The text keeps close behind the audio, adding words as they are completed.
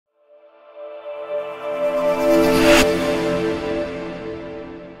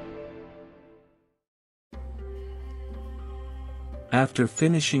After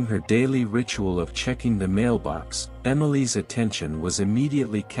finishing her daily ritual of checking the mailbox, Emily's attention was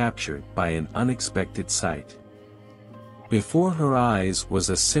immediately captured by an unexpected sight. Before her eyes was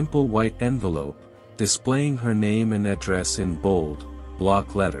a simple white envelope, displaying her name and address in bold,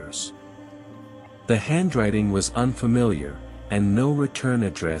 block letters. The handwriting was unfamiliar, and no return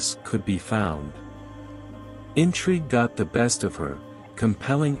address could be found. Intrigue got the best of her,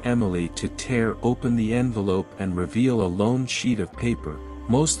 compelling Emily to tear open the envelope and reveal a lone sheet of paper,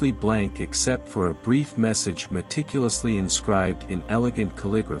 mostly blank except for a brief message meticulously inscribed in elegant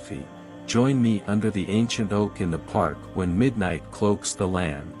calligraphy: "Join me under the ancient oak in the park when midnight cloaks the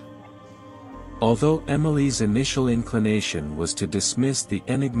land." Although Emily's initial inclination was to dismiss the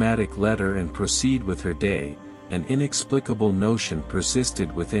enigmatic letter and proceed with her day, an inexplicable notion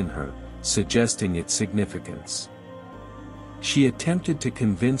persisted within her, suggesting its significance. She attempted to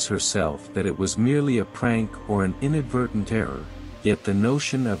convince herself that it was merely a prank or an inadvertent error, yet the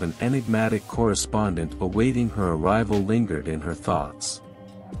notion of an enigmatic correspondent awaiting her arrival lingered in her thoughts.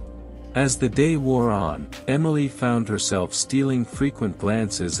 As the day wore on, Emily found herself stealing frequent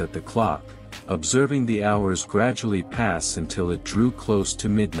glances at the clock, observing the hours gradually pass until it drew close to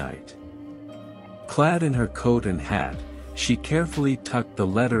midnight. Clad in her coat and hat, she carefully tucked the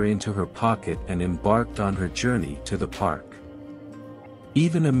letter into her pocket and embarked on her journey to the park.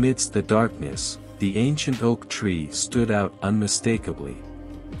 Even amidst the darkness, the ancient oak tree stood out unmistakably.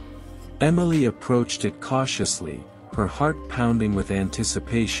 Emily approached it cautiously, her heart pounding with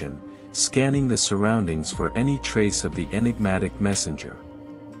anticipation, scanning the surroundings for any trace of the enigmatic messenger.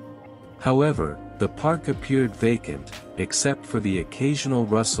 However, the park appeared vacant, except for the occasional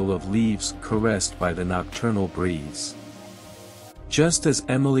rustle of leaves caressed by the nocturnal breeze. Just as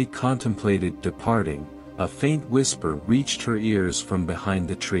Emily contemplated departing, a faint whisper reached her ears from behind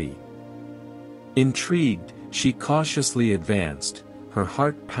the tree. Intrigued, she cautiously advanced, her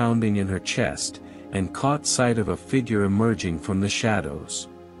heart pounding in her chest, and caught sight of a figure emerging from the shadows.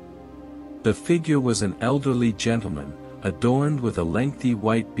 The figure was an elderly gentleman, adorned with a lengthy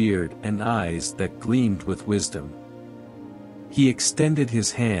white beard and eyes that gleamed with wisdom. He extended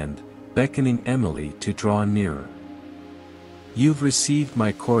his hand, beckoning Emily to draw nearer. "You've received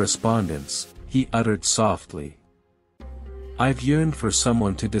my correspondence," he uttered softly. "I've yearned for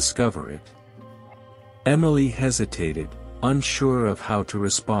someone to discover it." Emily hesitated, unsure of how to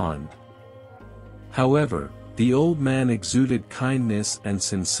respond. However, the old man exuded kindness and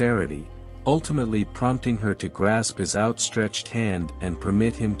sincerity, ultimately prompting her to grasp his outstretched hand and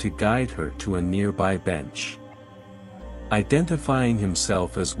permit him to guide her to a nearby bench. Identifying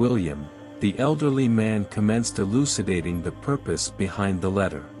himself as William, the elderly man commenced elucidating the purpose behind the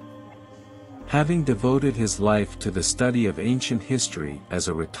letter. Having devoted his life to the study of ancient history as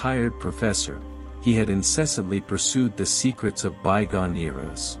a retired professor, he had incessantly pursued the secrets of bygone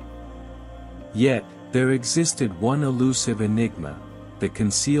eras. Yet, there existed one elusive enigma: the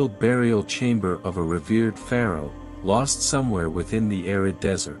concealed burial chamber of a revered pharaoh, lost somewhere within the arid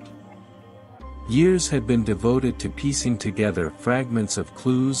desert. Years had been devoted to piecing together fragments of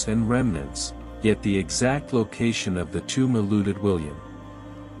clues and remnants, yet the exact location of the tomb eluded William.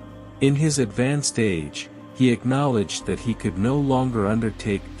 In his advanced age, he acknowledged that he could no longer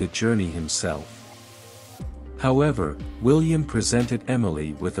undertake the journey himself. However, William presented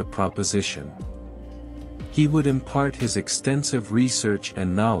Emily with a proposition. He would impart his extensive research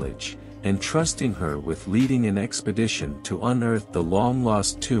and knowledge, entrusting her with leading an expedition to unearth the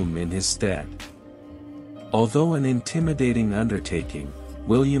long-lost tomb in his stead. Although an intimidating undertaking,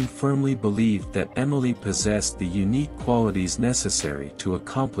 William firmly believed that Emily possessed the unique qualities necessary to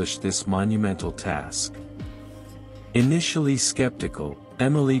accomplish this monumental task. Initially skeptical,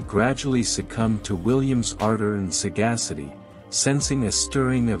 Emily gradually succumbed to William's ardor and sagacity, sensing a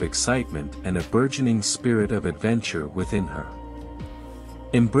stirring of excitement and a burgeoning spirit of adventure within her.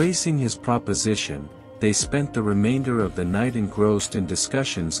 Embracing his proposition, they spent the remainder of the night engrossed in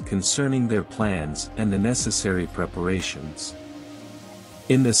discussions concerning their plans and the necessary preparations.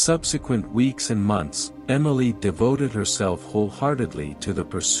 In the subsequent weeks and months, Emily devoted herself wholeheartedly to the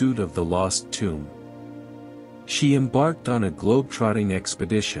pursuit of the lost tomb. She embarked on a globe-trotting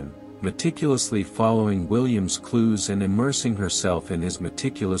expedition, meticulously following William's clues and immersing herself in his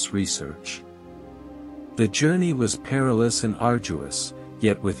meticulous research. The journey was perilous and arduous,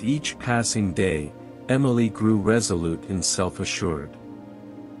 yet with each passing day, Emily grew resolute and self-assured.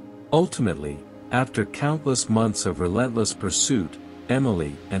 Ultimately, after countless months of relentless pursuit,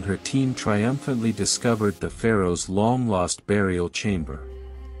 Emily and her team triumphantly discovered the pharaoh's long-lost burial chamber.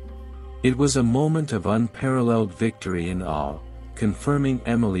 It was a moment of unparalleled victory and awe, confirming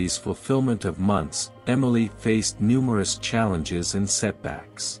Emily's fulfillment of months. Emily faced numerous challenges and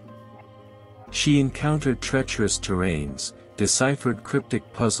setbacks. She encountered treacherous terrains, deciphered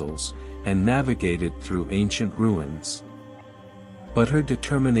cryptic puzzles, and navigated through ancient ruins. But her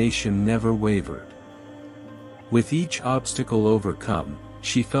determination never wavered. With each obstacle overcome,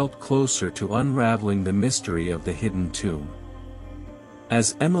 she felt closer to unraveling the mystery of the hidden tomb.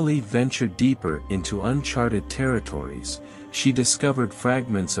 As Emily ventured deeper into uncharted territories, she discovered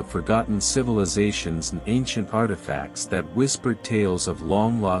fragments of forgotten civilizations and ancient artifacts that whispered tales of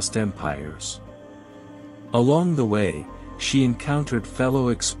long-lost empires. Along the way, she encountered fellow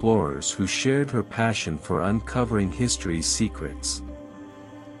explorers who shared her passion for uncovering history's secrets.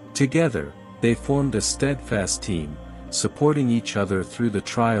 Together, they formed a steadfast team, supporting each other through the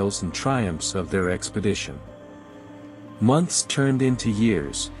trials and triumphs of their expedition. Months turned into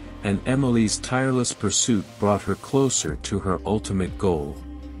years, and Emily's tireless pursuit brought her closer to her ultimate goal.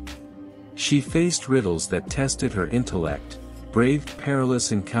 She faced riddles that tested her intellect, braved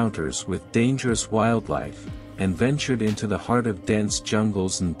perilous encounters with dangerous wildlife, and ventured into the heart of dense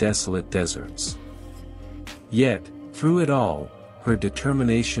jungles and desolate deserts. Yet, through it all, her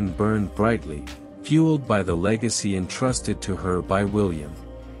determination burned brightly, fueled by the legacy entrusted to her by William.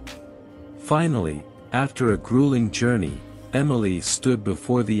 Finally, after a grueling journey, Emily stood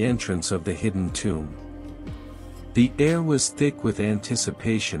before the entrance of the hidden tomb. The air was thick with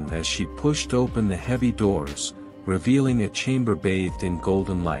anticipation as she pushed open the heavy doors, revealing a chamber bathed in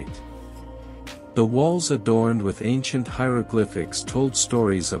golden light. The walls adorned with ancient hieroglyphics told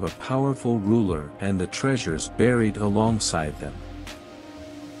stories of a powerful ruler and the treasures buried alongside them.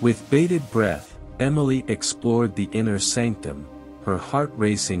 With bated breath, Emily explored the inner sanctum, her heart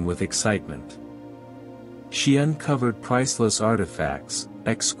racing with excitement. She uncovered priceless artifacts,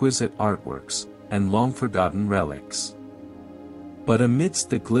 exquisite artworks, and long-forgotten relics. But amidst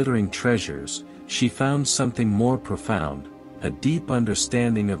the glittering treasures, she found something more profound, a deep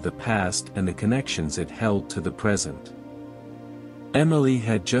understanding of the past and the connections it held to the present. Emily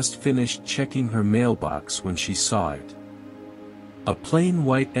had just finished checking her mailbox when she saw it. A plain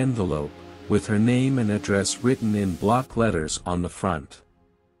white envelope, with her name and address written in block letters on the front.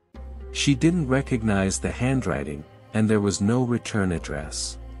 She didn't recognize the handwriting, and there was no return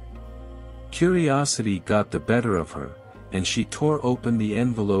address. Curiosity got the better of her, and she tore open the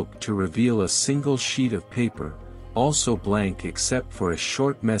envelope to reveal a single sheet of paper, also blank except for a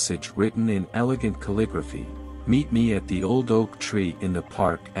short message written in elegant calligraphy: "Meet me at the old oak tree in the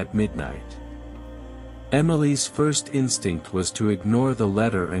park at midnight." Emily's first instinct was to ignore the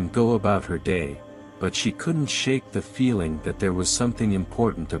letter and go about her day, but she couldn't shake the feeling that there was something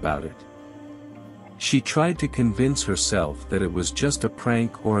important about it. She tried to convince herself that it was just a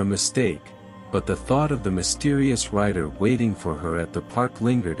prank or a mistake, but the thought of the mysterious writer waiting for her at the park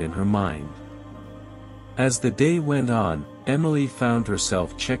lingered in her mind. As the day went on, Emily found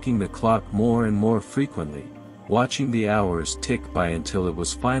herself checking the clock more and more frequently, watching the hours tick by until it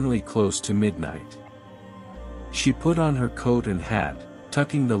was finally close to midnight. She put on her coat and hat,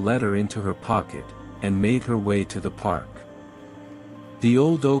 tucking the letter into her pocket, and made her way to the park. The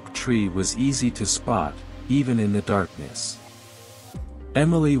old oak tree was easy to spot, even in the darkness.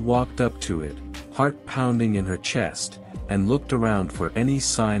 Emily walked up to it, heart pounding in her chest, and looked around for any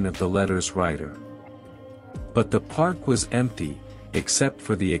sign of the letter's writer. But the park was empty, except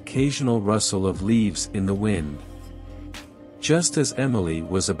for the occasional rustle of leaves in the wind. Just as Emily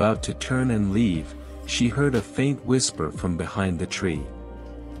was about to turn and leave, she heard a faint whisper from behind the tree.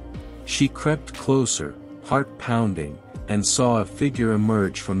 She crept closer, heart pounding, and saw a figure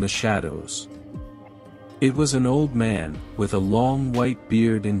emerge from the shadows. It was an old man, with a long white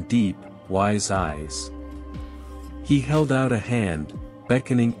beard and deep, wise eyes. He held out a hand,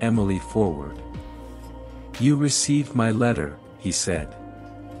 beckoning Emily forward. "You received my letter," he said.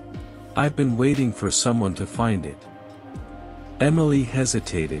 "I've been waiting for someone to find it." Emily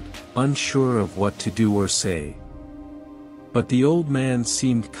hesitated, unsure of what to do or say. But the old man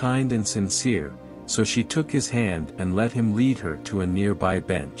seemed kind and sincere, so she took his hand and let him lead her to a nearby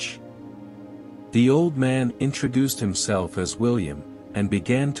bench. The old man introduced himself as William, and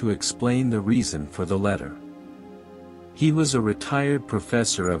began to explain the reason for the letter. He was a retired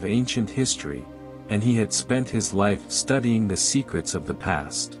professor of ancient history, and he had spent his life studying the secrets of the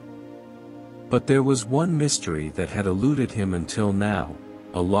past. But there was one mystery that had eluded him until now,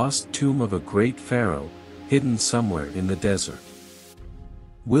 a lost tomb of a great pharaoh, hidden somewhere in the desert.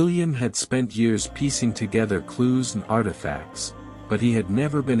 William had spent years piecing together clues and artifacts, but he had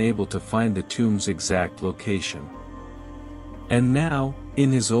never been able to find the tomb's exact location. And now,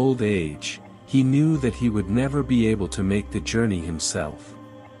 in his old age, he knew that he would never be able to make the journey himself.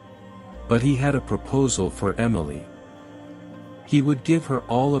 But he had a proposal for Emily. He would give her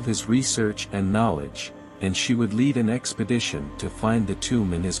all of his research and knowledge, and she would lead an expedition to find the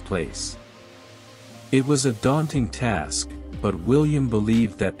tomb in his place. It was a daunting task, but William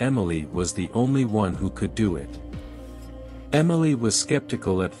believed that Emily was the only one who could do it. Emily was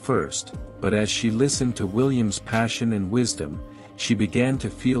skeptical at first, but as she listened to William's passion and wisdom, she began to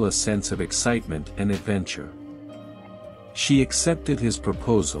feel a sense of excitement and adventure. She accepted his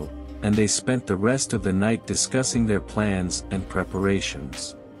proposal, and they spent the rest of the night discussing their plans and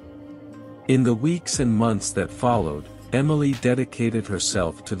preparations. In the weeks and months that followed, Emily dedicated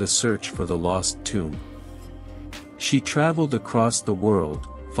herself to the search for the lost tomb. She traveled across the world,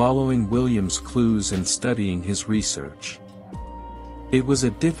 following William's clues and studying his research. It was a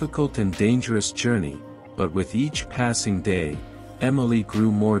difficult and dangerous journey, but with each passing day, Emily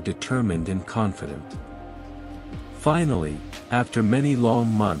grew more determined and confident. Finally, after many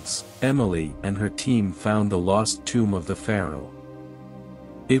long months, Emily and her team found the lost tomb of the pharaoh.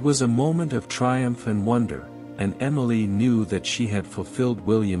 It was a moment of triumph and wonder, and Emily knew that she had fulfilled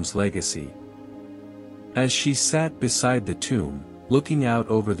William's legacy. As she sat beside the tomb, looking out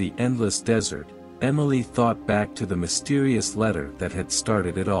over the endless desert, Emily thought back to the mysterious letter that had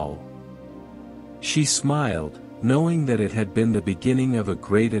started it all. She smiled, knowing that it had been the beginning of a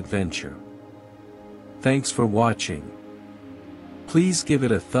great adventure. Thanks for watching. Please give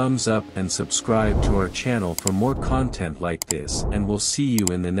it a thumbs up and subscribe to our channel for more content like this, and we'll see you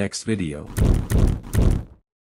in the next video.